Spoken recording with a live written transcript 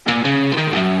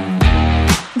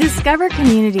Discover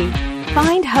community,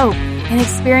 find hope, and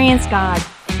experience God.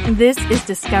 This is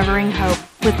Discovering Hope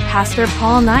with Pastor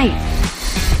Paul Knight.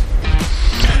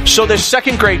 So this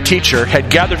second grade teacher had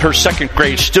gathered her second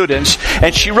grade students,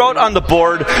 and she wrote on the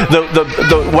board,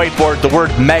 the whiteboard, the word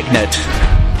magnet.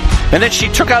 And then she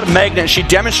took out a magnet and she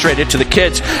demonstrated to the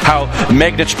kids how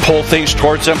magnets pull things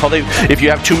towards them, how if you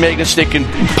have two magnets, they can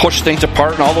push things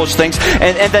apart and all those things.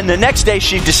 And then the next day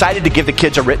she decided to give the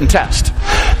kids a written test.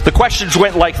 The questions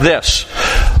went like this.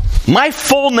 My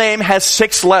full name has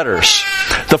 6 letters.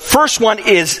 The first one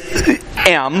is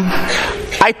M.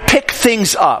 I pick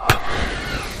things up.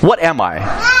 What am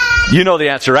I? You know the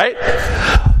answer, right?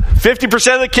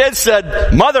 50% of the kids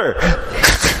said, Mother.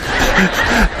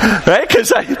 Right?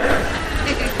 Because I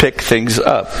pick things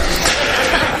up.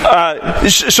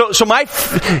 So my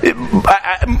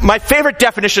favorite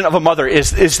definition of a mother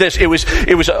is this. It was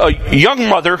a young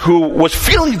mother who was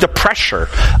feeling the pressure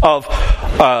of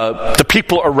the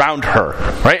people around her,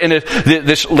 right? And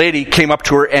this lady came up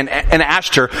to her and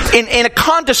asked her in a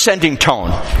condescending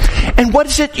tone, "And what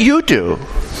is it you do?"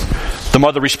 The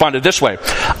mother responded this way.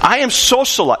 I am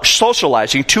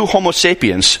socializing 2 Homo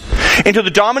sapiens into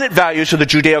the dominant values of the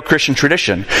Judeo-Christian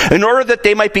tradition in order that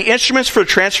they might be instruments for the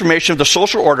transformation of the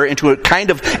social order into a kind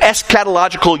of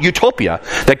eschatological utopia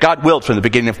that God willed from the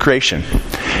beginning of creation.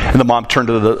 And the mom turned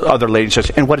to the other lady and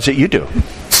says, and what is it you do?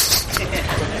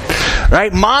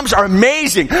 Right? Moms are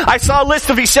amazing. I saw a list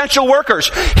of essential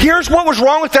workers. Here's what was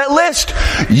wrong with that list.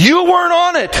 You weren't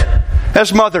on it.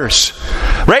 As mothers,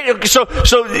 right? So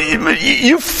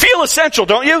you feel essential,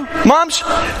 don't you, moms?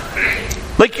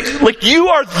 Like you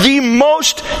are the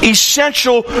most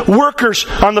essential workers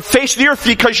on the face of the earth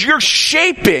because you're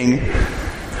shaping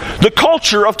the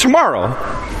culture of tomorrow.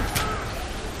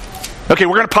 Okay,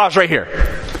 we're going to pause right here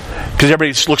because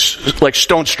everybody looks like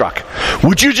stone struck.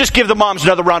 Would you just give the moms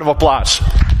another round of applause?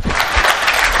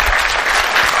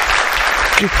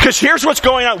 Because here's what's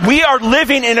going on. We are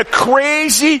living in a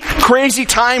crazy, crazy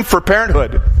time for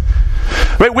parenthood.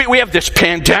 Right? We have this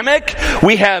pandemic.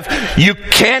 We have, you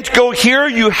can't go here.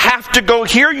 You have to go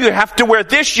here. You have to wear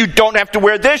this. You don't have to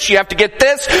wear this. You have to get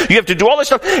this. You have to do all this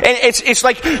stuff. And it's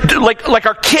like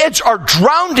our kids are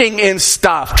drowning in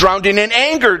stuff. Drowning in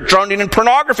anger. Drowning in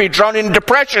pornography. Drowning in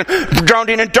depression.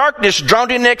 Drowning in darkness.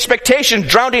 Drowning in expectation.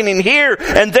 Drowning in here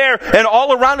and there and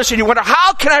all around us. And you wonder,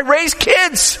 how can I raise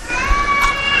kids?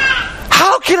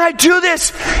 How can I do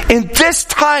this in this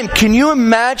time? Can you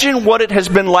imagine what it has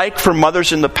been like for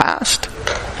mothers in the past?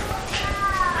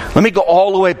 Let me go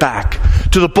all the way back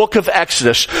to the book of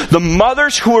Exodus. The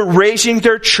mothers who were raising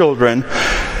their children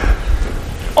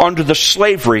under the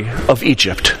slavery of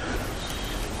Egypt.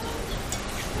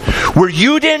 Where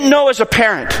you didn't know as a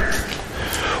parent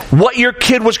what your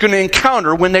kid was going to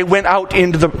encounter when they went out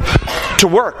to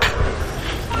work,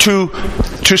 to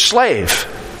slave.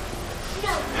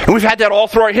 And we've had that all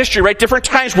through our history, right? Different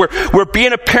times where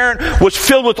being a parent was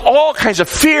filled with all kinds of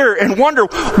fear and wonder,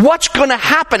 what's going to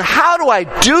happen? How do I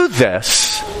do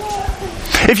this?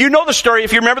 If you know the story,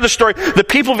 if you remember the story, the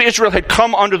people of Israel had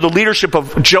come under the leadership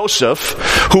of Joseph,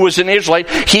 who was an Israelite.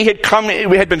 He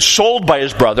had been sold by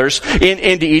his brothers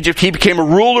into Egypt. He became a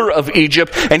ruler of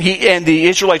Egypt, and the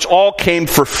Israelites all came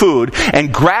for food.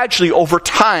 And gradually, over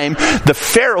time, the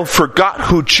Pharaoh forgot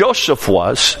who Joseph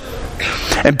was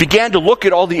and began to look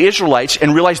at all the Israelites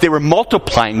and realized they were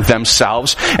multiplying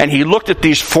themselves. And he looked at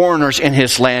these foreigners in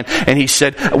his land and he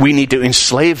said, we need to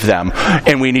enslave them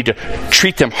and we need to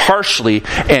treat them harshly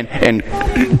and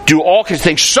do all kinds of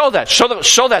things so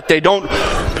that they don't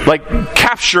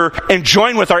capture and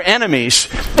join with our enemies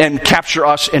and capture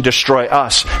us and destroy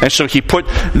us. And so he put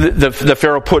the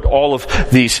Pharaoh put all of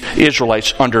these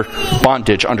Israelites under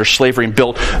bondage, under slavery, and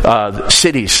built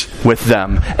cities with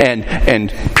them and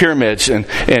pyramids and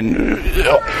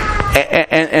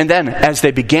then as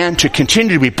they began to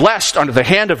continue to be blessed under the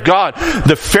hand of God,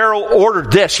 the Pharaoh ordered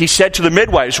this. He said to the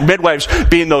midwives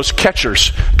being those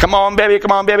catchers, come on baby,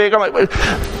 come on.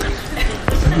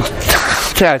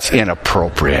 That's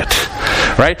inappropriate,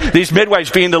 right? These midwives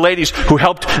being the ladies who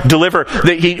helped deliver.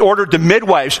 He ordered the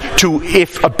midwives to,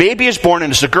 if a baby is born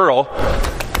and it's a girl,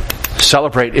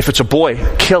 celebrate. If it's a boy,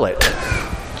 kill it.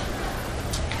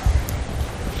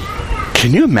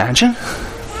 Can you imagine?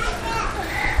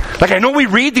 I know we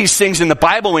read these things in the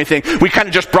Bible and we think we kind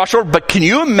of just brush over, but can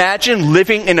you imagine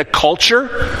living in a culture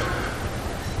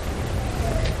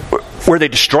where they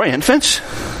destroy infants?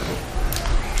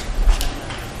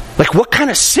 What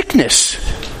kind of sickness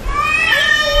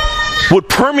would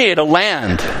permeate a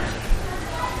land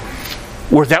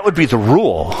where that would be the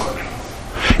rule?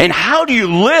 And how do you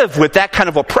live with that kind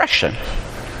of oppression?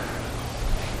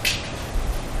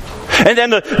 And then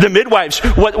the midwives,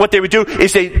 what they would do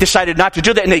is they decided not to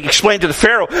do that, and they explained to the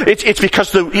Pharaoh, it's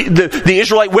because the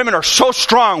Israelite women are so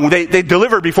strong, they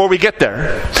deliver before we get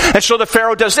there. And so the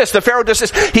Pharaoh does this.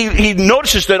 He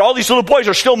notices that all these little boys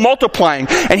are still multiplying,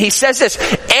 and he says this: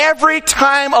 every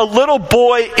time a little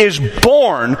boy is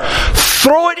born,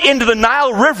 throw it into the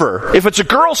Nile River. If it's a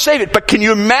girl, save it. But can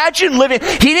you imagine living?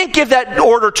 He didn't give that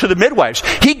order to the midwives.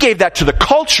 He gave that to the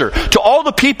culture, to all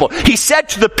the people. He said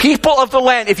to the people of the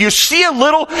land, if you see a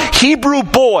little Hebrew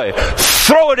boy,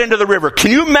 throw it into the river.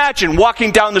 Can you imagine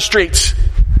walking down the streets?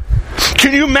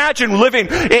 Can you imagine living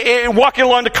and walking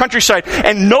along the countryside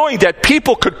and knowing that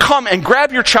people could come and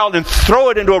grab your child and throw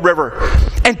it into a river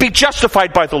and be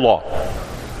justified by the law?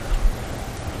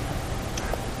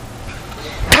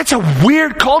 That's a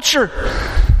weird culture.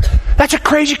 That's a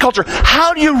crazy culture.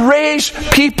 How do you raise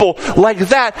people like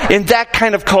that in that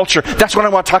kind of culture? That's what I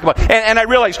want to talk about. And I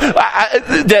realize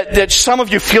that some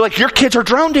of you feel like your kids are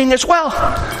drowning as well.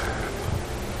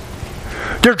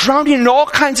 They're drowning in all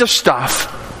kinds of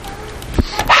stuff.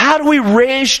 How do we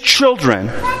raise children?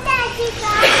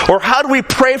 Or how do we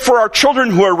pray for our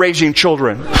children who are raising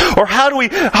children? Or how do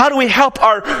we help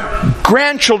our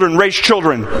grandchildren raise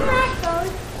children?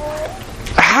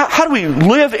 How do we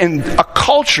live in a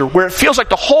culture where it feels like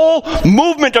the whole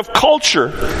movement of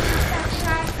culture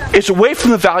is away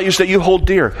from the values that you hold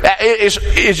dear?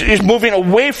 Is moving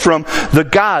away from the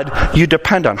God you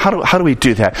depend on. How do we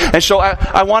do that? And so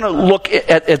I want to look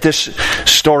at this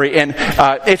story, and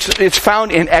it's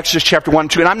found in Exodus chapter 1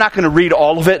 and 2, and I'm not going to read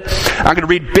all of it. I'm going to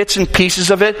read bits and pieces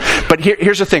of it, but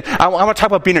here's the thing. I want to talk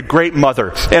about being a great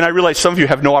mother, and I realize some of you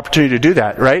have no opportunity to do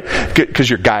that, right? Because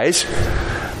you're guys.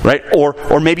 Right?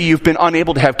 Or maybe you've been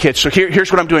unable to have kids. So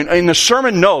here's what I'm doing. In the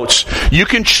sermon notes, you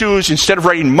can choose, instead of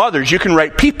writing mothers, you can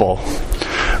write people.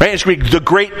 Right? It's going to be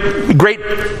the great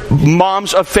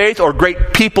moms of faith or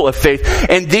great people of faith.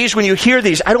 And these, when you hear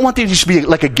these, I don't want these to be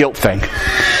like a guilt thing.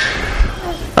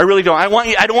 I really don't.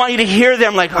 I don't want you to hear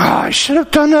them like, I should have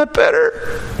done that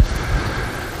better.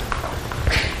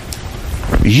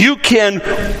 You can,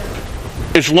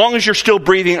 as long as you're still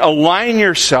breathing, align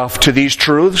yourself to these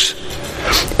truths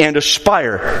and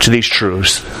aspire to these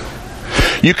truths.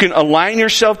 You can align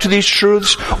yourself to these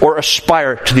truths or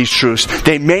aspire to these truths.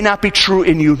 They may not be true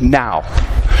in you now.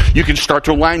 You can start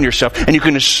to align yourself and you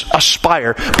can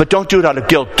aspire, but don't do it out of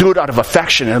guilt. Do it out of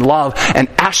affection and love and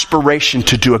aspiration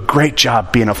to do a great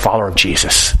job being a follower of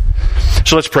Jesus.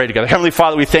 So let's pray together. Heavenly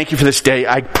Father, we thank you for this day.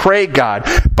 I pray, God,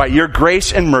 by your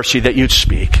grace and mercy that you'd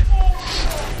speak.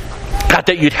 God,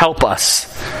 that you'd help us.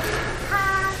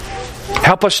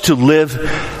 Help us to live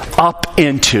up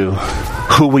into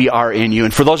who we are in you.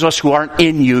 And for those of us who aren't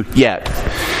in you yet,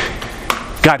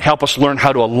 God, help us learn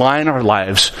how to align our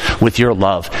lives with your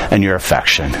love and your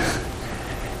affection.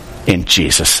 In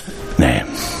Jesus' name.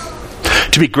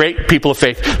 To be great people of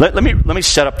faith. Let me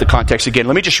set up the context again.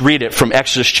 Let me just read it from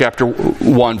Exodus chapter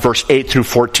 1, verse 8 through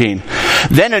 14.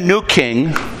 Then a new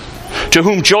king, to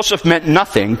whom Joseph meant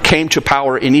nothing, came to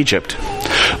power in Egypt.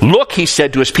 Look, he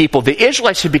said to his people, the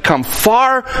Israelites have become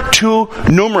far too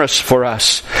numerous for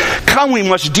us. Come, we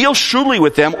must deal shrewdly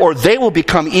with them, or they will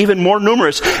become even more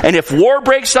numerous. And if war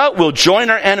breaks out, we'll join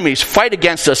our enemies, fight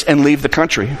against us, and leave the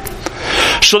country.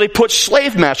 So they put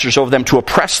slave masters over them to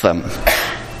oppress them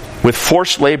with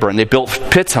forced labor, and they built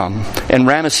Pithom and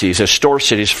Ramesses as store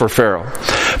cities for Pharaoh.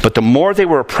 But the more they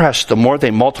were oppressed, the more they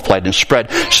multiplied and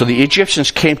spread. So the Egyptians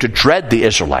came to dread the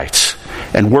Israelites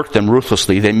and worked them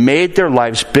ruthlessly. They made their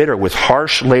lives bitter with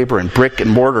harsh labor and brick and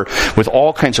mortar, with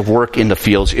all kinds of work in the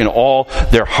fields. In all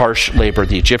their harsh labor,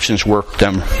 the Egyptians worked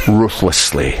them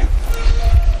ruthlessly.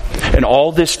 And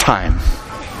all this time,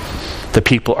 the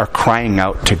people are crying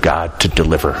out to God to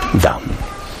deliver them.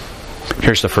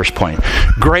 Here's the first point.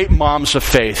 Great moms of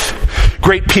faith,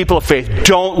 great people of faith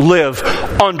don't live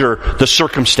under the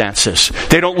circumstances.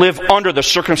 They don't live under the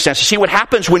circumstances. See, what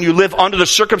happens when you live under the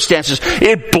circumstances,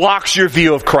 it blocks your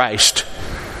view of Christ.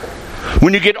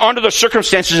 When you get under the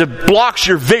circumstances, it blocks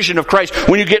your vision of Christ.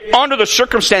 When you get under the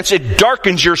circumstances, it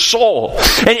darkens your soul.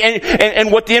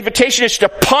 And what the invitation is to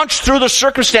punch through the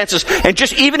circumstances. And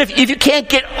just even if you can't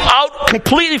get out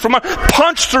completely from it,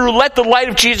 punch through, let the light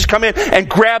of Jesus come in and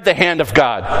grab the hand of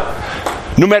God.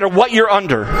 No matter what you're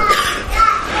under.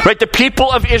 Right? The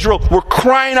people of Israel were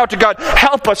crying out to God,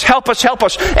 help us, help us, help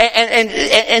us.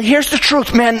 And here's the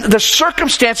truth, man. The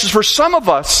circumstances for some of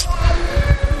us,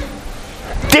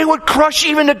 they would crush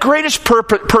even the greatest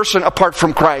person apart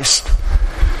from Christ.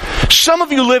 Some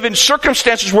of you live in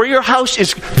circumstances where your house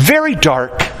is very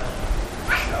dark.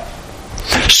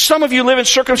 Some of you live in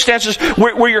circumstances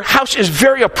where your house is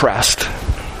very oppressed.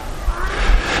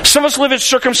 Some of us live in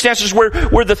circumstances where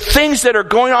the things that are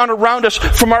going on around us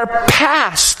from our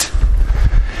past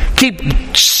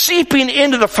keep seeping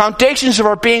into the foundations of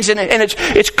our beings, and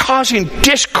it's causing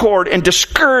discord and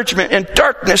discouragement and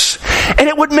darkness. And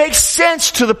it would make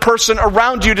sense to the person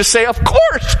around you to say, of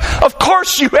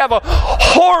course you have a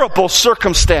horrible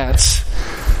circumstance.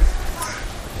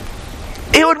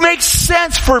 It would make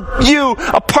sense for you,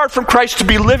 apart from Christ, to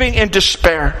be living in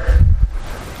despair.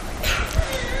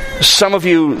 Some of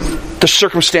you, the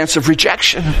circumstance of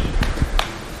rejection,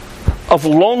 of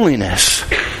loneliness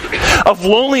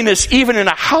even in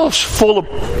a house full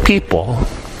of people.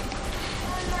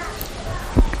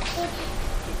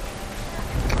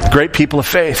 Great people of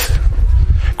faith,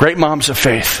 great moms of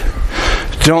faith,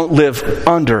 don't live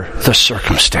under the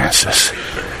circumstances.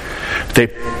 They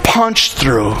punch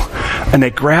through and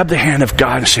they grab the hand of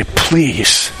God and say,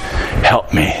 please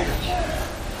help me.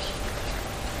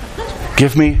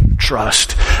 Give me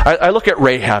trust. I look at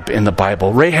Rahab in the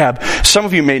Bible. Rahab, some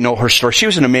of you may know her story. She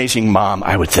was an amazing mom,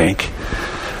 I would think.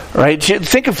 Right?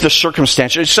 Think of the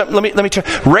circumstances. Let me tell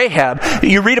you. Rahab,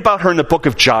 you read about her in the book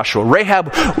of Joshua.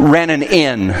 Rahab ran an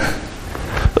inn,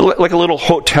 like a little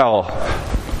hotel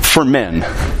for men.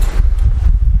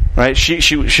 Right?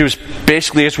 She was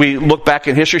basically, as we look back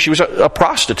in history, she was a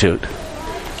prostitute.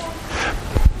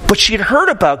 But she had heard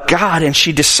about God, and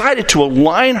she decided to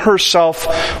align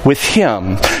herself with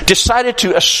Him, decided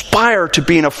to aspire to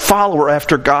being a follower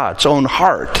after God's own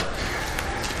heart.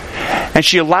 And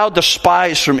she allowed the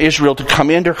spies from Israel to come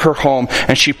into her home,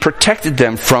 and she protected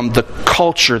them from the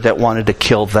culture that wanted to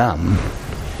kill them.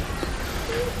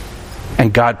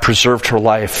 And God preserved her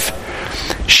life.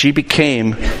 She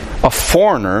became a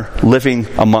foreigner living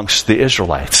amongst the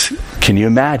Israelites. Can you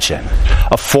imagine?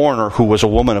 A foreigner who was a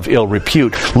woman of ill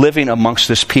repute, living amongst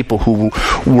this people who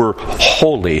were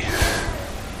holy.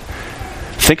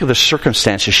 Think of the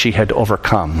circumstances she had to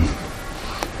overcome.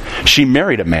 She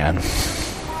married a man.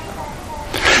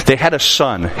 They had a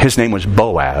son. His name was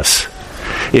Boaz.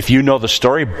 If you know the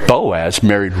story, Boaz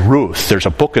married Ruth. There's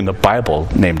a book in the Bible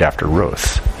named after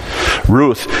Ruth.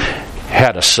 Ruth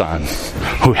had a son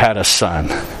who had a son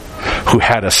who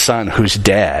had a son whose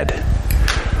dad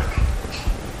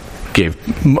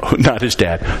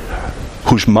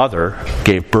whose mother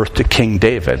gave birth to King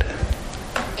David.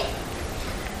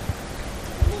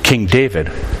 King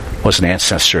David was an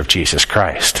ancestor of Jesus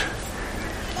Christ.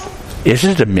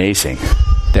 Isn't it amazing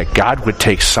that God would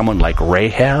take someone like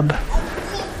Rahab,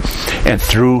 and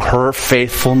through her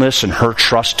faithfulness and her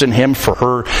trust in Him, for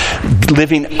her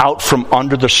living out from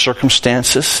under the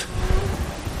circumstances,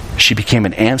 she became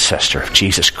an ancestor of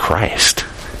Jesus Christ.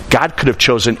 God could have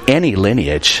chosen any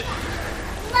lineage,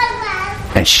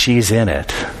 and she's in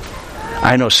it.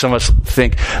 I know some of us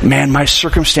think, man, my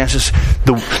circumstances,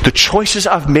 the choices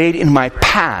I've made in my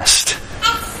past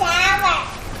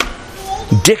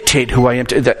dictate who I am.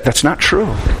 That's not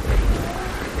true.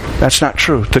 That's not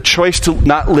true. The choice to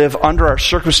not live under our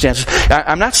circumstances.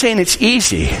 I'm not saying it's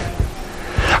easy.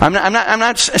 I'm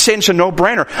not saying it's a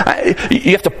no-brainer.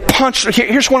 You have to punch.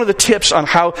 Here's one of the tips on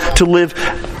how to live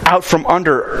out from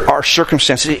under our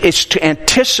circumstances. It's to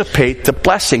anticipate the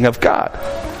blessing of God.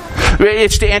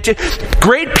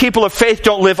 Great people of faith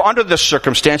don't live under the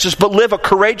circumstances, but live a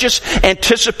courageous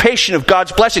anticipation of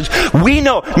God's blessings. We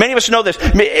know, many of us know this,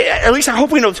 at least I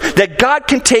hope we know this, that God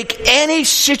can take any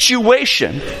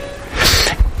situation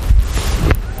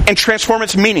and transform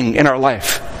its meaning in our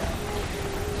life.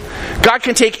 God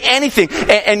can take anything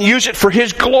and use it for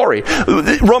His glory.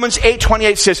 Romans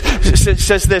 8:28 says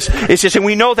this. It says, and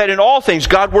we know that in all things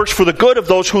God works for the good of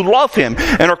those who love Him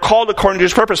and are called according to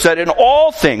His purpose. That in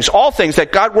all things,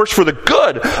 that God works for the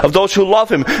good of those who love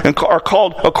Him and are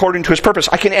called according to His purpose.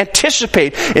 I can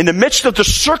anticipate in the midst of the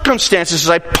circumstances as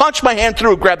I punch my hand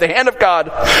through, grab the hand of God,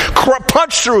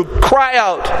 punch through, cry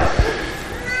out.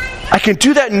 I can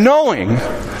do that knowing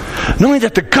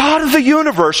that the God of the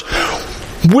universe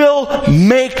will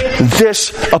make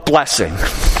this a blessing.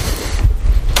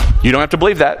 You don't have to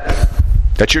believe that.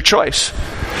 That's your choice.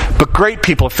 But great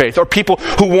people of faith, or people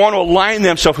who want to align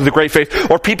themselves with a great faith,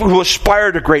 or people who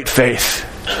aspire to great faith,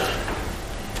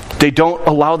 they don't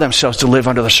allow themselves to live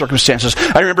under the circumstances.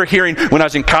 I remember hearing when I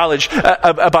was in college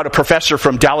about a professor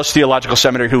from Dallas Theological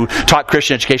Seminary who taught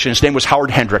Christian education. His name was Howard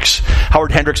Hendricks.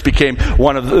 Howard Hendricks became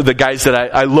one of the guys that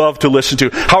I love to listen to.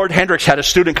 Howard Hendricks had a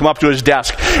student come up to his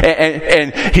desk,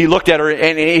 and he looked at her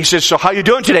and he says, so how you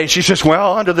doing today? And she says,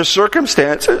 well, under the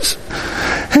circumstances.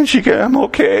 And she goes, I'm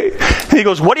okay. And he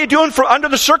goes, what are you doing under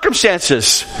the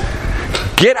circumstances?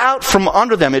 Get out from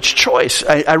under them. It's choice.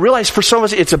 I realize for some of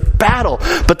us it's a battle,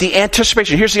 but the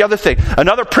anticipation. Here's the other thing.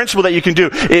 Another principle that you can do.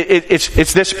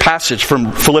 It's this passage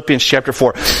from Philippians chapter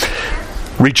 4.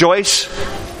 Rejoice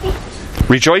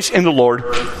in the Lord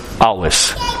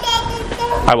always.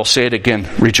 I will say it again,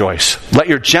 rejoice. Let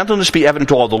your gentleness be evident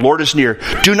to all. The Lord is near.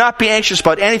 Do not be anxious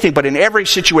about anything, but in every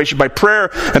situation, by prayer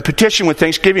and petition with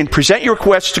thanksgiving, present your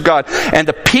requests to God. And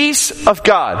the peace of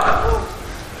God,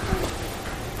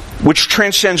 which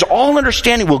transcends all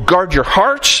understanding, will guard your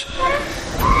hearts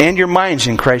and your minds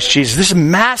in Christ Jesus. This is a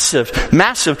massive,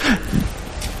 massive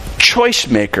choice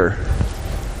maker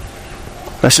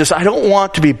that says, I don't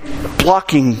want to be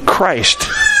blocking Christ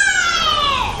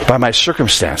by my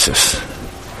circumstances.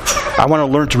 I want to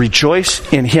learn to rejoice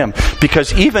in Him,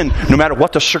 because even no matter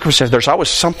what the circumstance, there's always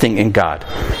something in God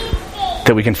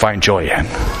that we can find joy in.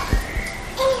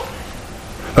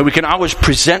 But we can always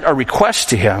present our requests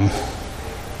to Him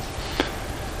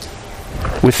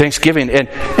with thanksgiving,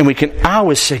 and we can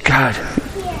always say, God,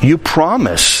 you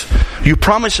promise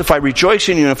if I rejoice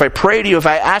in you, and if I pray to you, if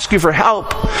I ask you for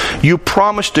help, you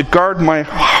promise to guard my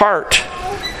heart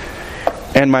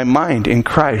and my mind in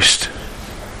Christ.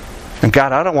 And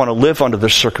God, I don't want to live under the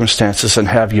circumstances and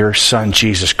have your Son,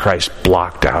 Jesus Christ,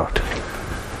 blocked out.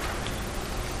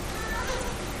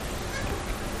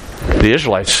 The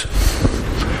Israelites,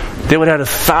 they would have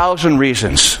 1,000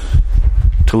 reasons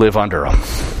to live under them.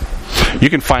 You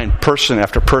can find person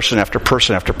after person after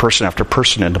person after person after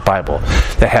person in the Bible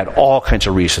that had all kinds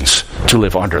of reasons to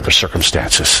live under the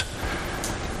circumstances.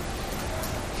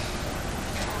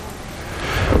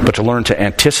 But to learn to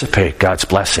anticipate God's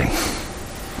blessing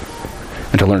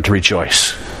and to learn to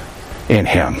rejoice in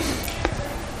Him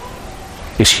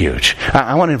is huge.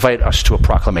 I want to invite us to a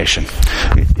proclamation.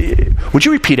 Would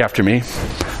you repeat after me?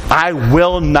 I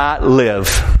will not live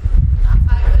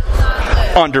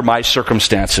under my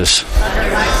circumstances.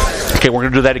 Okay, we're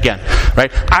going to do that again. Right?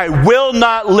 I will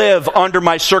not live under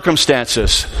my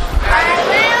circumstances.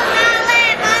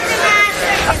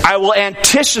 I will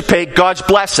anticipate God's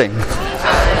blessing.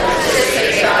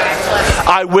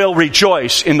 I will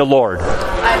rejoice in the Lord.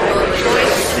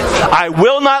 I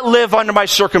will not live under my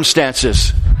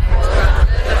circumstances.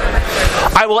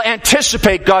 I will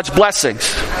anticipate God's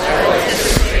blessings.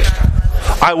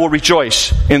 I will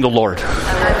rejoice in the Lord.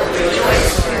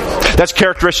 That's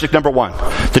characteristic number one.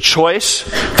 The choice,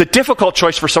 the difficult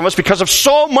choice for some of us because of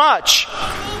so much,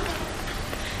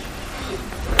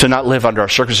 to not live under our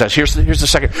circumstances. Here's the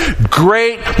second.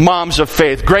 Great moms of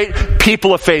faith, great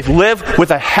people of faith live with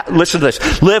a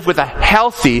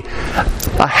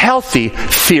healthy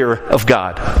fear of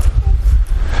God.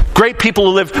 Great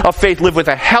people of faith live with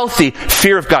a healthy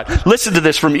fear of God. Listen to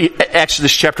this from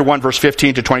Exodus chapter 1, verse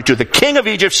 15 to 22. The king of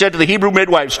Egypt said to the Hebrew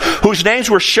midwives, whose names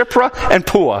were Shiphrah and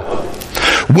Puah,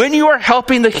 when you are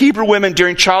helping the Hebrew women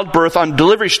during childbirth on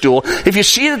delivery stool, if you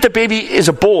see that the baby is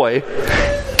a boy,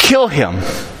 kill him.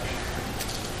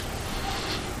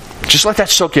 Just let that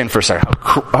soak in for a second,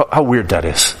 how weird that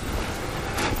is.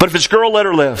 But if it's a girl, let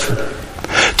her live.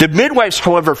 The midwives,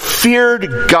 however,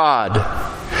 feared God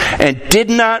and did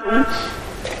not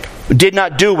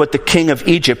do what the king of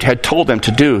Egypt had told them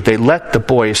to do. They let the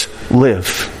boys live.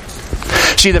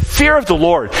 See, the fear of the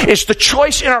Lord is the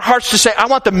choice in our hearts to say, I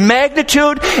want the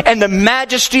magnitude and the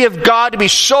majesty of God to be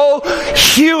so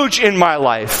huge in my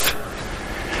life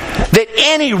that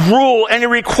any rule, any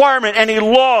requirement, any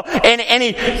law, and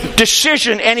any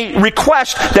decision, any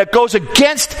request that goes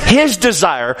against His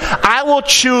desire, I will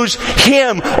choose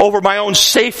Him over my own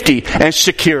safety and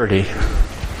security.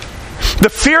 The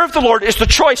fear of the Lord is the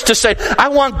choice to say, I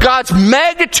want God's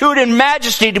magnitude and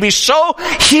majesty to be so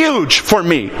huge for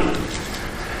me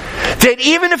that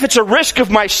even if it's a risk of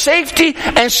my safety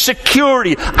and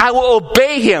security, I will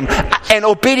obey Him. And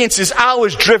obedience is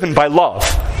always driven by love.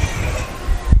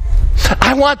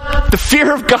 I want the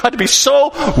fear of God to be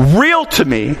so real to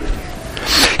me,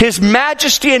 His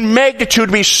majesty and magnitude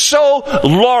to be so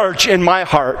large in my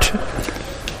heart,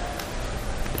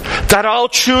 that I'll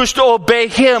choose to obey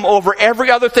Him over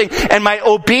every other thing, and my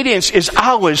obedience is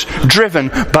always driven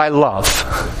by love.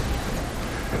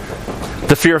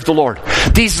 The fear of the Lord.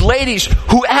 These ladies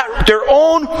who at their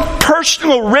own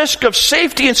personal risk of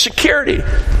safety and security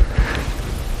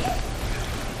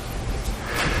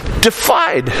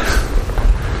defied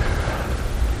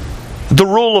the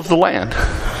rule of the land.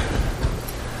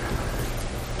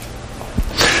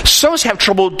 Some of us have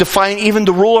trouble defying even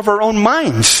the rule of our own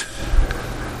minds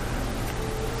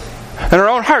and our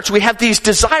own hearts. We have these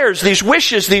desires, these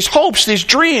wishes, these hopes, these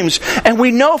dreams, and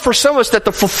we know for some of us that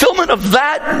the fulfillment of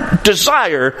that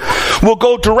desire will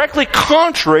go directly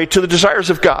contrary to the desires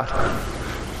of God.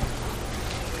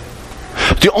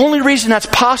 The only reason that's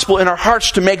possible in our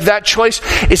hearts to make that choice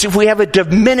is if we have a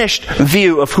diminished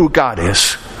view of who God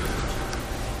is.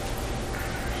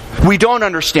 We don't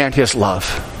understand His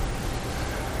love.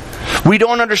 We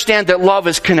don't understand that love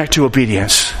is connected to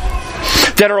obedience.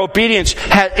 That our obedience,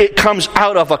 it comes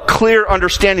out of a clear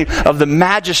understanding of the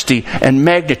majesty and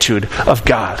magnitude of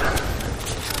God.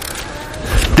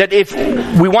 That if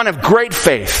we want to have great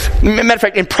faith, matter of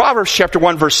fact, in Proverbs chapter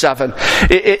 1, verse 7,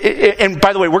 and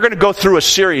by the way, we're going to go through a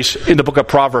series in the book of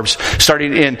Proverbs,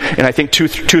 starting in I think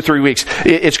 2-3 weeks.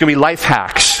 It's going to be life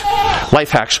hacks,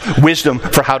 wisdom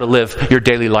for how to live your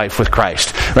daily life with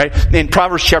Christ. Right? In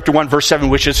Proverbs chapter 1, verse 7,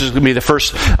 which is going to be the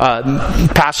first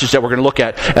passage that we're going to look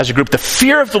at as a group, the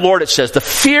fear of the Lord, it says, the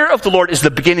fear of the Lord is the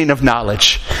beginning of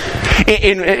knowledge.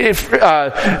 In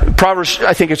Proverbs,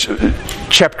 I think it's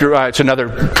it's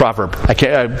another proverb. I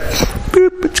can't.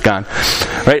 It's gone.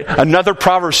 Right? Another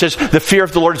proverb says, "The fear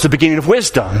of the Lord is the beginning of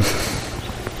wisdom."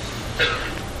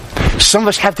 Some of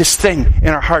us have this thing in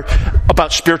our heart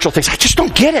about spiritual things. I just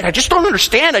don't get it. I just don't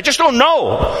understand. I just don't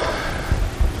know.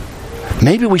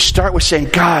 Maybe we start with saying,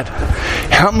 God,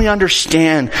 help me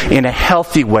understand in a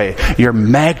healthy way your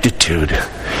magnitude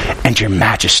and your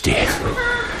majesty,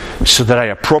 so that I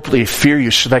appropriately fear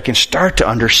you, so that I can start to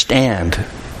understand,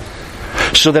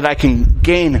 so that I can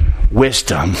gain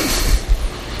wisdom.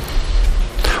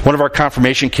 One of our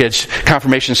confirmation kids,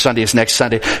 Confirmation Sunday is next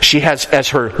Sunday. She has as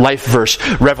her life verse,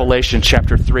 Revelation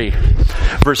chapter 3,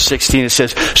 verse 16. It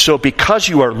says, "So because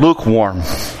you are lukewarm,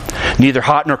 neither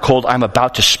hot nor cold, I'm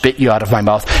about to spit you out of my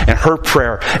mouth." And her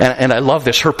prayer, and I love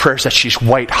this, her prayer is that she's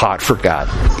white hot for God.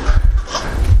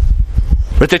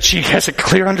 But that she has a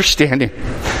clear understanding,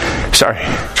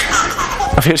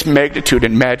 of His magnitude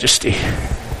and majesty.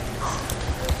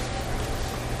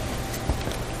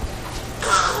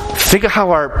 Think of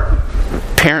how our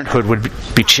parenthood would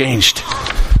be changed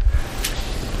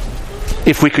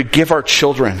if we could give our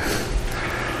children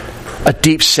a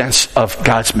deep sense of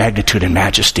God's magnitude and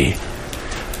majesty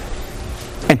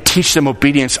and teach them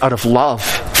obedience out of love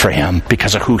for Him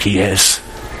because of who He is.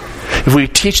 If we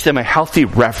teach them a healthy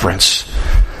reverence,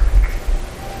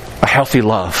 a healthy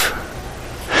love,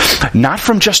 not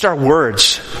from just our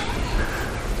words,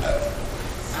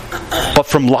 but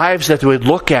from lives that they would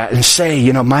look at and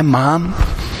say, my mom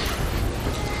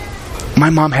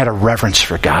had a reverence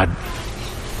for God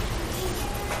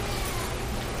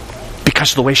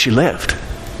because of the way she lived.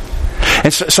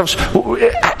 And so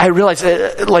I realize,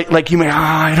 like you may,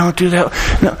 I don't do that.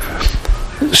 No,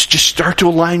 just start to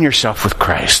align yourself with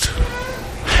Christ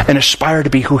and aspire to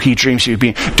be who He dreams you to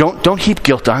be. Don't heap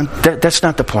guilt on. That's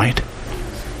not the point.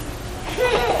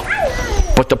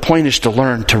 But the point is to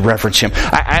learn to reverence Him.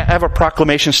 I have a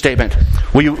proclamation statement.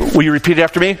 Will you repeat it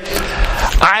after me?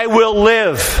 I will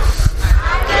live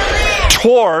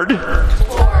toward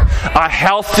a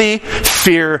healthy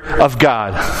fear of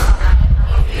God.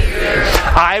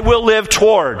 I will live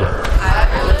toward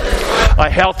a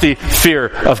healthy fear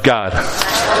of God.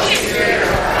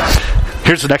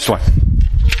 Here's the next one.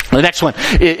 The next one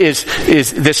is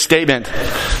this statement.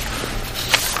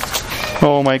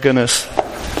 Oh my goodness.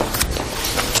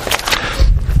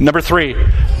 Number 3,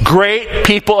 great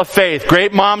people of faith,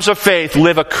 great moms of faith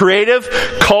live a creative,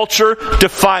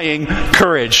 culture-defying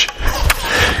courage.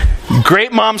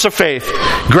 Great moms of faith,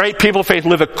 great people of faith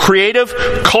live a creative,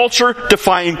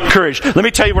 culture-defying courage. Let me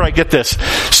tell you where I get this.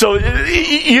 So,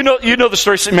 you know the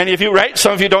story, many of you, right?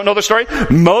 Some of you don't know the story.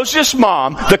 Moses'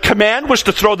 mom, the command was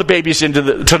to throw the babies into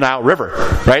the Nile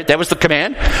River, right? That was the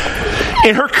command.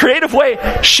 In her creative way,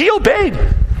 she obeyed.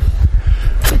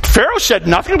 Pharaoh said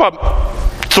nothing about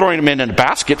throwing them in a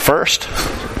basket first.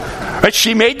 Right?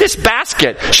 She made this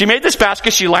basket. She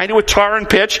lined it with tar and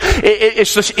pitch.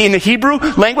 It's just, in the Hebrew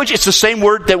language, it's the same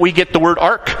word that we get the word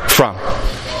ark from.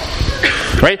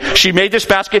 Right? She made this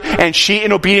basket, and she,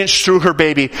 in obedience, threw her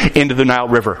baby into the Nile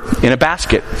River in a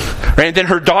basket. Right? And then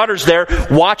her daughter's there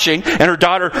watching, and her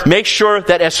daughter makes sure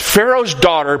that as Pharaoh's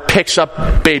daughter picks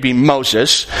up baby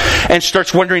Moses and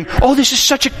starts wondering, oh, this is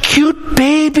such a cute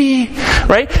baby,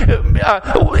 right?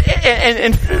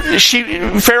 And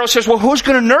Pharaoh says, well, who's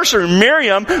going to nurse her?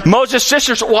 Miriam, Moses'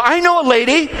 sister, says, well, I know a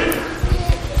lady.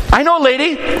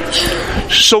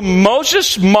 So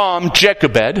Moses' mom,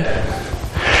 Jochebed,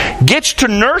 gets to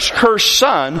nurse her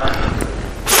son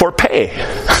for pay.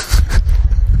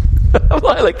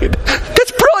 I like it.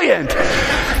 That's brilliant.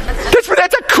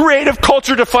 That's a creative,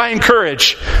 culture-defying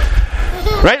courage.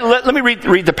 Right? Let me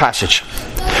read the passage.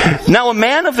 Now a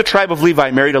man of the tribe of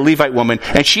Levi married a Levite woman,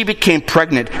 and she became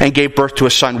pregnant and gave birth to a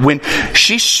son. When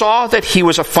she saw that he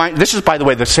was a fine... This is, by the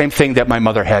way, the same thing that my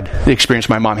mother had, the experience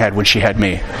my mom had when she had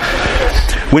me.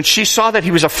 when she saw that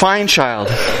he was a fine child.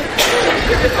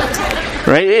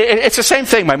 Right? It's the same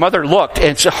thing. My mother looked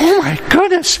and said, oh my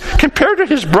goodness, compared to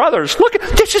his brothers, look,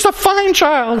 this is a fine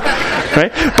child.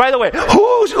 Right? By the way,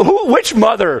 which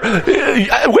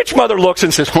mother looks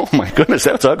and says, oh my goodness,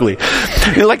 that's ugly.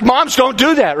 Like, moms don't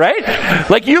do that, right?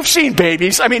 Like, you've seen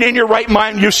babies. I mean, in your right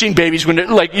mind, you've seen babies when,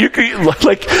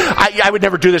 I would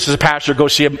never do this as a pastor, go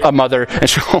see a mother and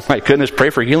say, oh my goodness,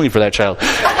 pray for healing for that child.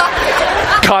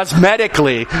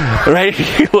 Cosmetically, right?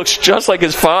 He looks just like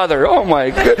his father. Oh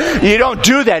my God. You don't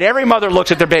do that. Every mother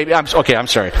looks at their baby. I'm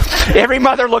sorry. Every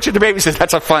mother looks at their baby and says,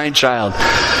 that's a fine child.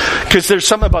 Because there's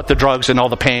something about the drugs and all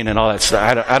the pain and all that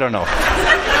stuff. I don't know.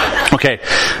 Okay.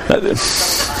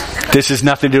 This has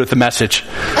nothing to do with the message,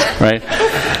 right?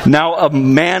 Now a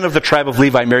man of the tribe of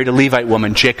Levi married a Levite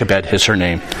woman, Jochebed is her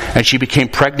name, and she became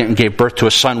pregnant and gave birth to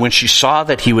a son. When she saw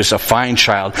that he was a fine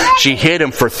child, she hid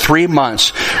him for 3 months.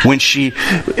 When she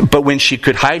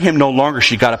could hide him no longer,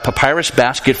 she got a papyrus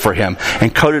basket for him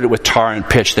and coated it with tar and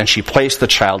pitch. Then she placed the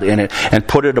child in it and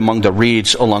put it among the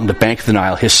reeds along the bank of the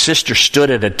Nile. His sister stood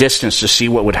at a distance to see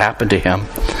what would happen to him.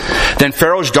 Then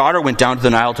Pharaoh's daughter went down to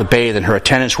the Nile to bathe, and her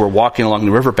attendants were walking along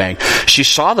the riverbank. She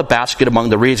saw the basket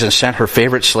among the reeds and sent her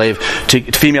favorite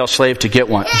female slave to get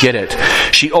it.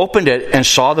 She opened it and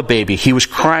saw the baby. He was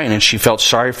crying, and she felt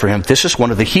sorry for him. This is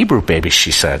one of the Hebrew babies,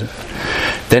 she said.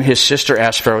 Then his sister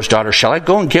asked Pharaoh's daughter, shall I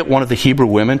go and get one of the Hebrew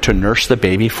women to nurse the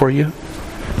baby for you?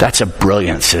 That's a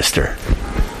brilliant sister.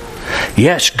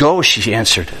 Yes, go, she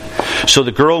answered. So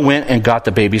the girl went and got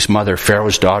the baby's mother.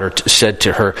 Pharaoh's daughter said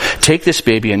to her, take this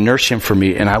baby and nurse him for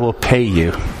me, and I will pay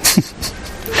you.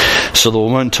 So the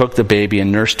woman took the baby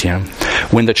and nursed him.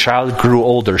 When the child grew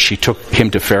older, she took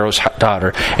him to Pharaoh's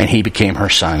daughter, and he became her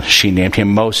son. She named him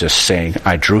Moses, saying,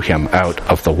 I drew him out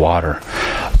of the water.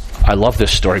 I love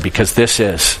this story because this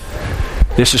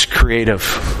is creative,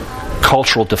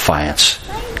 cultural defiance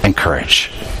and courage.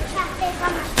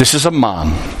 This is a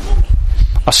mom,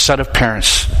 a set of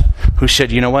parents who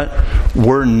said, you know what?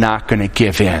 We're not going to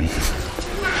give in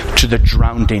to the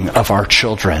drowning of our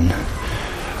children.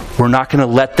 We're not going to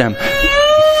let them.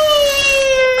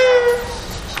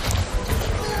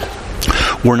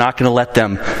 We're not going to let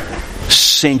them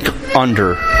sink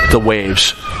under the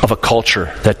waves of a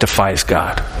culture that defies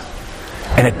God.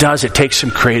 And it does. It takes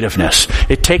some creativeness.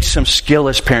 It takes some skill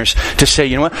as parents to say,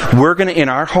 you know what? We're going to, in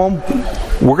our home,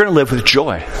 we're going to live with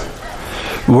joy.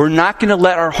 We're not going to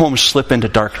let our home slip into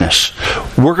darkness.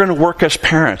 We're going to work as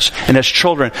parents and as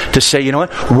children to say, you know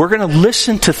what? We're going to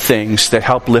listen to things that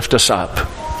help lift us up.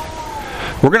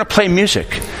 We're going to play music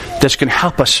that's going to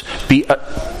help us be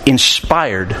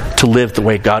inspired to live the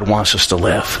way God wants us to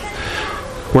live.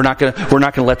 We're not going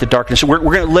to let the darkness. We're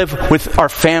going to live with our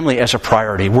family as a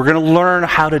priority. We're going to learn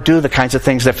how to do the kinds of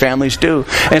things that families do.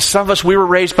 And some of us, we were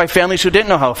raised by families who didn't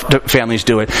know how families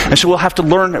do it. And so we'll have to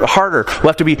learn harder. We'll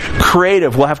have to be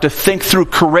creative. We'll have to think through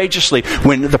courageously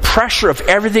when the pressure of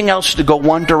everything else to go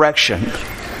one direction.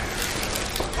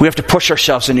 We have to push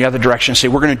ourselves in the other direction and say,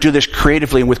 we're going to do this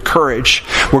creatively and with courage.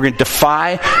 We're going to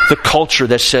defy the culture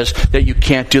that says that you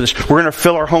can't do this. We're going to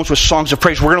fill our homes with songs of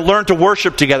praise. We're going to learn to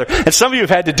worship together. And some of you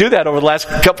have had to do that over the last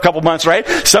couple months, right?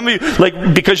 Some of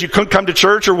you, because you couldn't come to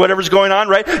church or whatever's going on,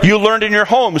 right? You learned in your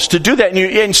homes to do that.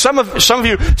 And some of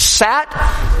you sat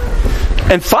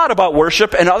and thought about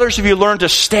worship, and others of you learned to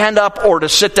stand up or to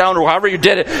sit down or however you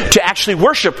did it to actually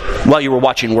worship while you were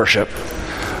watching worship.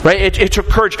 Right? It took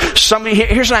courage.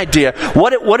 Here's an idea.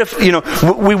 What if,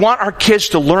 we want our kids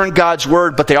to learn God's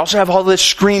Word, but they also have all this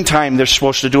screen time they're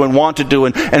supposed to do and want to do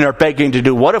and are begging to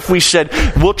do. What if we said,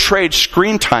 we'll trade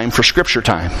screen time for Scripture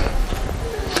time?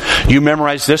 You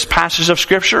memorize this passage of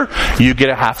Scripture, you get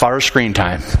a half-hour screen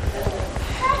time.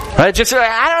 Right? Just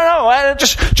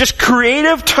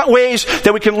creative ways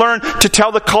that we can learn to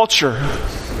tell the culture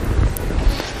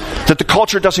that the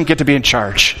culture doesn't get to be in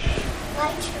charge.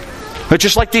 But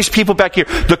just like these people back here,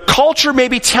 the culture may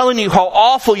be telling you how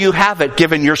awful you have it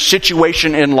given your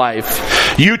situation in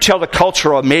life. You tell the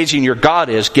culture how amazing your God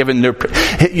is given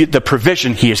the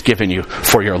provision He has given you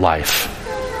for your life.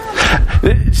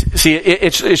 See,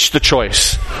 it's the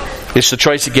choice. It's the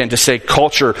choice again to say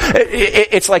culture.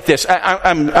 It's like this.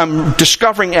 I'm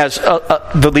discovering as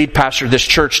the lead pastor of this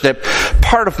church that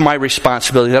part of my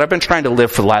responsibility that I've been trying to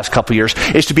live for the last couple of years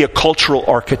is to be a cultural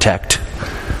architect.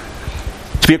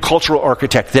 To be a cultural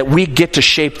architect, that we get to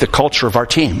shape the culture of our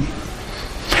team.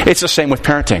 It's the same with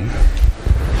parenting.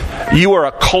 You are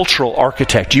a cultural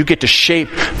architect. You get to shape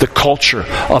the culture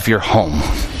of your home.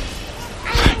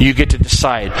 You get to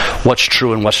decide what's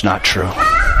true and what's not true,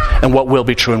 and what will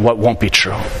be true and what won't be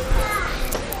true.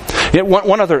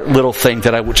 One other little thing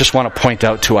that I just want to point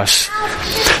out to us.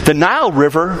 The Nile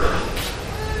River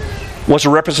was a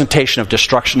representation of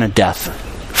destruction and death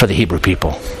for the Hebrew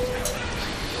people.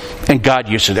 And God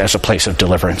used it as a place of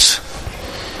deliverance.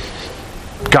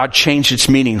 God changed its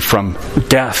meaning from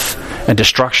death and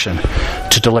destruction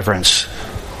to deliverance.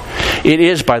 It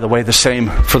is, by the way, the same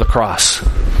for the cross.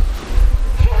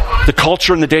 The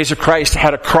culture in the days of Christ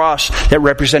had a cross that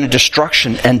represented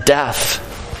destruction and death.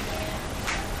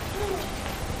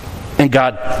 And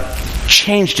God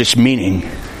changed its meaning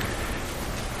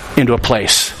into a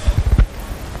place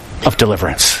of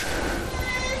deliverance.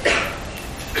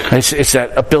 It's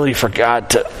that ability for God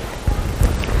to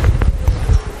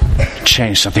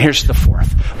change something. Here's the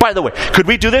fourth. By the way, could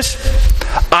we do this?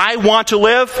 I want to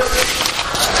live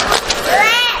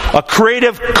a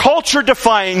creative,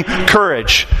 culture-defying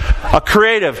courage. A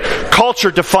creative,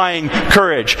 culture-defying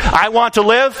courage. I want to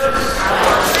live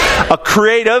a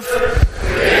creative,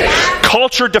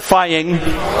 culture-defying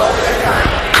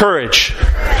courage.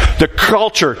 The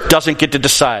culture doesn't get to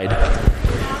decide.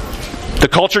 The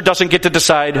culture doesn't get to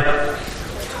decide.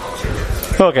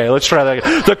 Okay, let's try that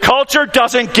again. The culture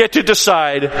doesn't get to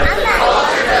decide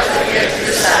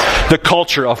the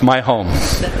culture of my home.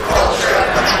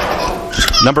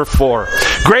 Number 4.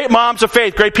 Great moms of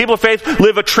faith, great people of faith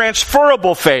live a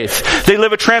transferable faith. They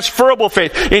live a transferable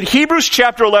faith. In Hebrews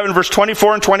chapter 11, verse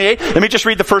 24 and 28, let me just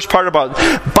read the first part about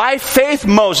it. By faith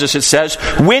Moses, it says,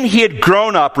 when he had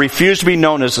grown up, refused to be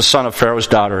known as the son of Pharaoh's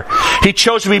daughter. He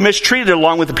chose to be mistreated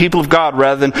along with the people of God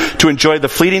rather than to enjoy the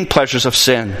fleeting pleasures of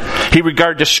sin. He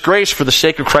regarded disgrace for the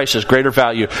sake of Christ as greater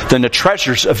value than the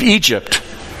treasures of Egypt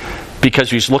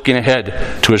because he's looking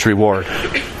ahead to his reward.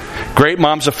 Great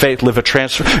moms of faith live a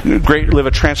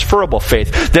transferable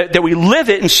faith. That we live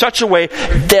it in such a way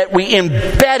that we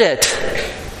embed it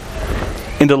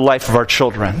into the life of our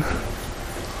children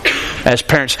as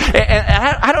parents. And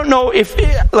I don't know if,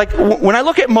 like, when I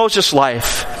look at Moses'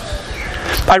 life,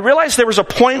 I realize there was a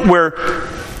point where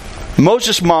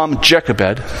Moses' mom,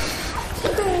 Jochebed,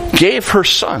 gave her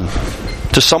son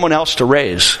to someone else to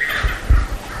raise.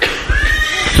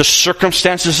 The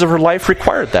circumstances of her life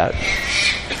required that.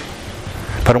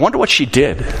 But I wonder what she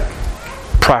did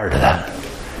prior to that.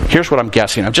 Here's what I'm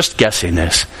guessing. I'm just guessing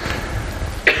this.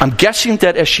 I'm guessing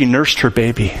that as she nursed her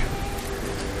baby,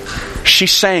 she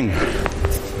sang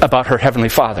about her Heavenly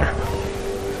Father.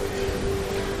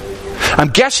 I'm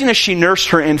guessing as she nursed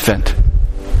her infant,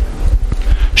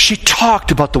 she talked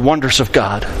about the wonders of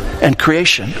God and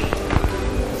creation.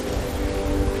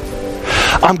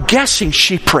 I'm guessing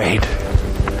she prayed,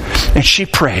 and she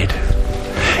prayed,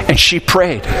 and she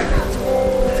prayed.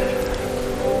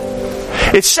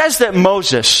 It says that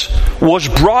Moses was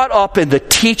brought up in the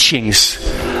teachings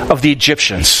of the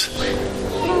Egyptians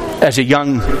as a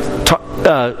young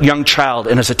child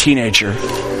and as a teenager.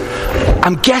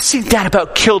 I'm guessing that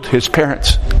about killed his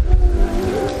parents.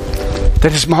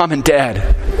 That his mom and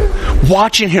dad,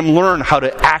 watching him learn how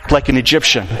to act like an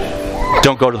Egyptian.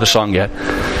 Don't go to the song yet.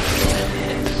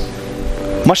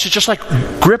 Must have just like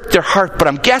gripped their heart, but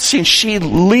I'm guessing she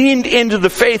leaned into the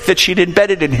faith that she'd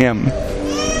embedded in him.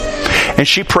 And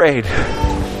she prayed,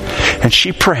 and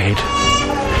she prayed,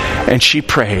 and she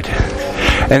prayed.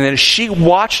 And then as she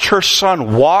watched her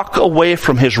son walk away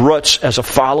from his roots as a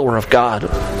follower of God,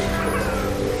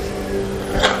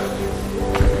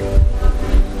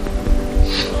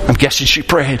 I'm guessing she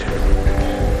prayed,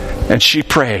 and she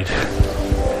prayed,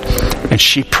 and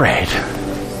she prayed.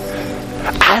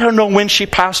 I don't know when she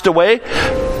passed away,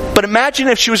 but imagine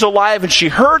if she was alive and she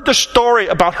heard the story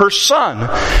about her son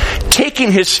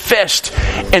taking his fist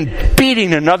and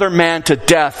beating another man to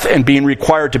death and being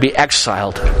required to be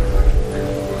exiled.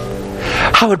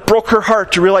 How it broke her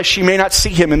heart to realize she may not see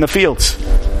him in the fields.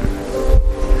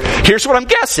 Here's what I'm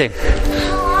guessing.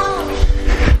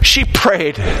 She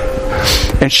prayed,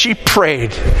 and she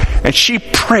prayed, and she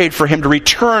prayed for him to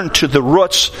return to the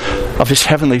roots of his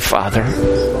Heavenly Father.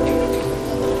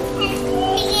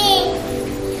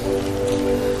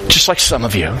 Just like some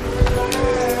of you,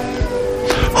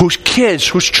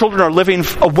 whose children are living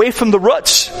away from the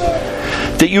roots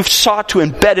that you've sought to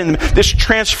embed in them. This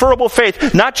transferable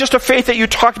faith, not just a faith that you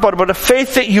talked about, but a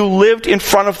faith that you lived in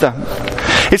front of them.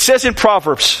 It says in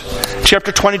Proverbs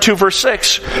chapter 22, verse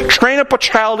 6, train up a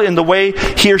child in the way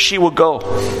he or she will go.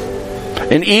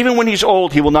 And even when he's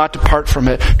old, he will not depart from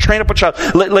it. Train up a child.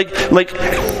 Like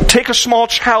take a small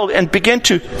child and begin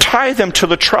to tie them to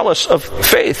the trellis of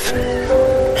faith.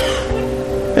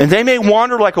 And they may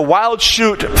wander like a wild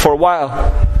shoot for a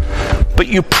while. But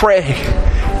you pray,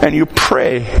 and you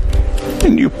pray,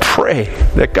 and you pray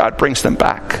that God brings them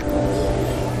back.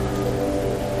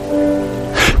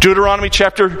 Deuteronomy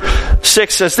chapter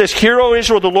 6 says this, Hear, O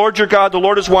Israel, the Lord your God, the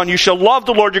Lord is one. You shall love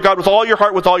the Lord your God with all your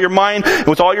heart, with all your mind, and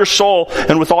with all your soul,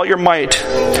 and with all your might.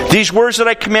 These words that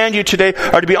I command you today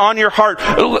are to be on your heart,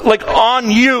 like on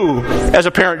you as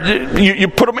a parent. You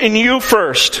put them in you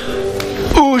first,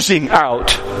 oozing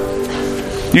out.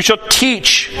 You shall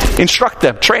teach, instruct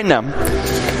them, train them.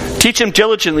 Teach them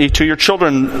diligently to your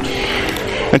children,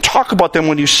 and talk about them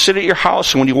when you sit at your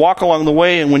house and when you walk along the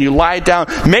way and when you lie down.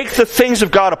 Make the things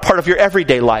of God a part of your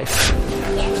everyday life.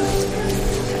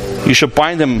 You shall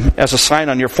bind them as a sign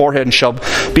on your forehead and shall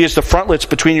be as the frontlets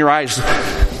between your eyes.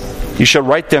 You shall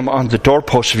write them on the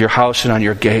doorposts of your house and on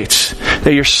your gates.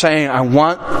 That you're saying, I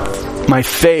want my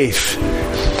faith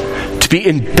to be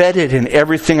embedded in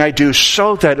everything I do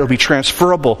so that it'll be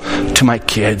transferable to my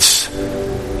kids.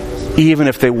 Even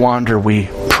if they wander, we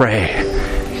pray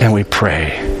and we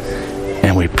pray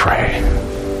and we pray.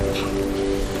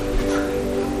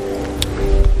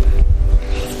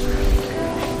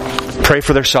 Pray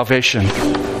for their salvation.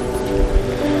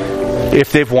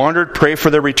 If they've wandered, pray for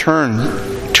their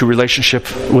return to relationship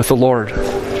with the Lord.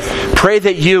 Pray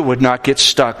that you would not get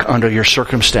stuck under your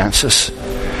circumstances.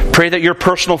 Pray that your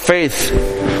personal faith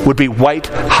would be white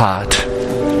hot.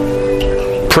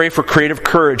 Pray for creative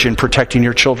courage in protecting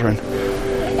your children.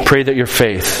 Pray that your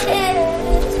faith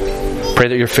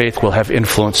will have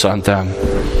influence on them.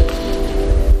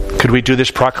 Could we do this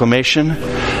proclamation?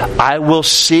 I will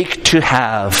seek to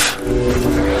have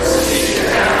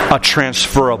a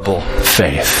transferable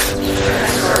faith.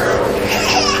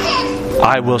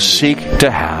 I will seek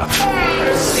to have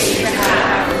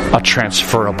a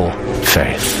transferable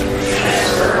faith.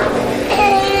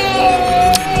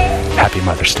 Happy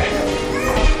Mother's Day.